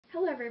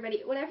Hello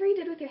everybody. Whatever you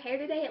did with your hair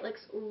today, it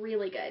looks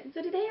really good.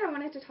 So today I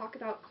wanted to talk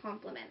about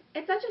compliments.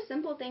 It's such a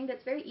simple thing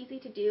that's very easy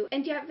to do,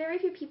 and yet very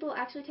few people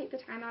actually take the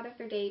time out of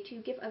their day to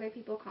give other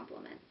people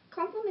compliments.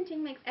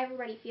 Complimenting makes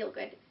everybody feel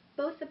good,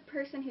 both the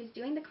person who's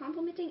doing the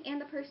complimenting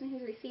and the person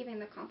who's receiving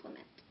the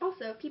compliment.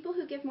 Also, people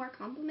who give more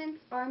compliments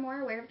are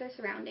more aware of their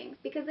surroundings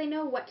because they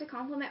know what to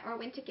compliment or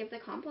when to give the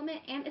compliment,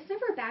 and it's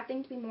never a bad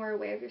thing to be more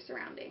aware of your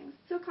surroundings.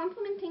 So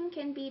complimenting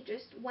can be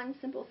just one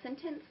simple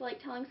sentence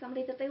like telling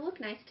somebody that they look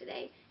nice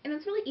today, and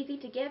it's really easy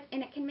to give,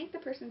 and it can make the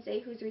person's day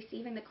who's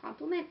receiving the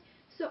compliment.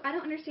 So I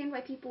don't understand why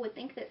people would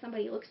think that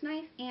somebody looks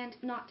nice and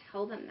not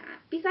tell them that.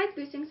 Besides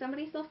boosting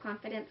somebody's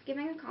self-confidence,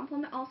 giving a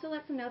compliment also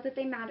lets them know that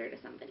they matter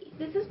to somebody.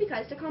 This is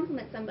because to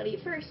compliment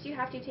somebody, first you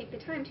have to take the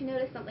time to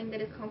notice something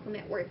that is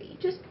compliment-worthy.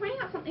 Just pointing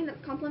out something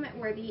that's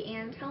compliment-worthy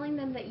and telling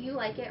them that you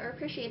like it or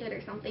appreciate it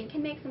or something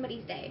can make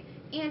somebody's day.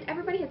 And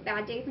everybody has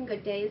bad days and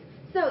good days,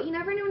 so you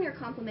never know when you're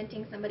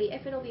complimenting somebody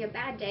if it'll be a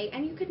bad day,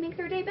 and you could make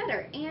their day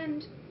better.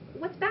 And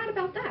what's bad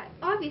about that?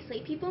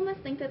 Obviously, people must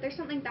think that there's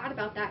something bad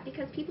about that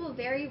because people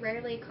very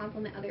rarely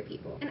compliment other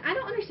people. And I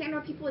don't understand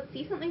why people would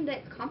see something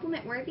that's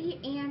compliment-worthy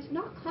and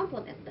not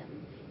compliment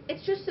them.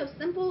 It's just so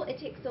simple, it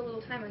takes so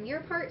little time on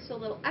your part, so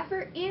little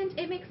effort, and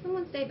it makes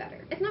someone's day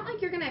better. It's not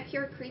like you're gonna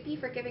appear creepy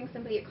for giving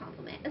somebody a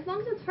compliment. As long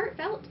as it's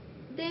heartfelt,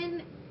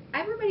 then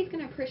everybody's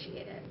going to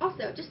appreciate it.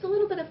 Also, just a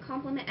little bit of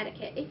compliment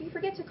etiquette. If you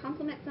forget to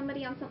compliment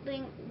somebody on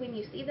something when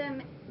you see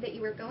them that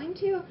you were going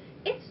to,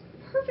 it's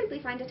perfectly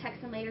fine to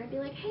text them later and be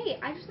like, hey,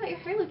 I just thought your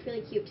hair looked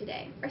really cute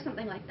today, or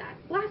something like that.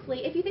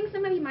 Lastly, if you think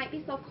somebody might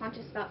be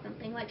self-conscious about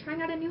something, like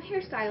trying out a new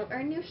hairstyle or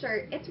a new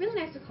shirt, it's really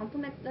nice to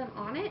compliment them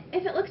on it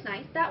if it looks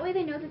nice. That way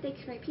they know that they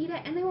can repeat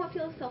it and they won't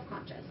feel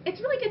self-conscious.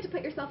 It's really good to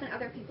put yourself in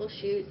other people's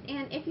shoes,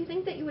 and if you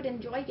think that you would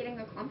enjoy getting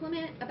a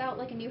compliment about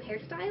like a new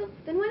hairstyle,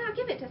 then why not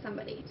give it to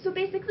somebody? So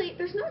basically,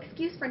 there's no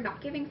excuse for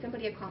not giving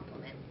somebody a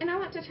compliment. And I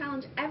want to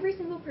challenge every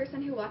single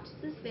person who watches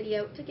this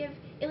video to give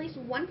at least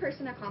one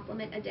person a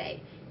compliment a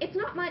day. It's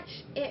not much.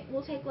 It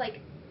will take like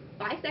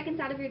 5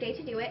 seconds out of your day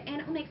to do it, and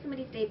it will make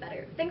somebody's day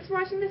better. Thanks for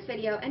watching this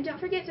video, and don't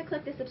forget to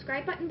click the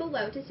subscribe button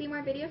below to see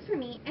more videos from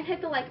me, and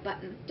hit the like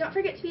button. Don't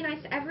forget to be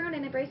nice to everyone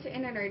and embrace your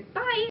inner nerd.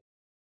 Bye!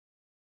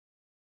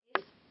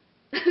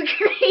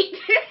 Great!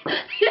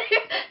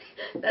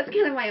 That's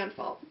kind of my own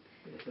fault.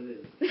 Yes, it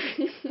is.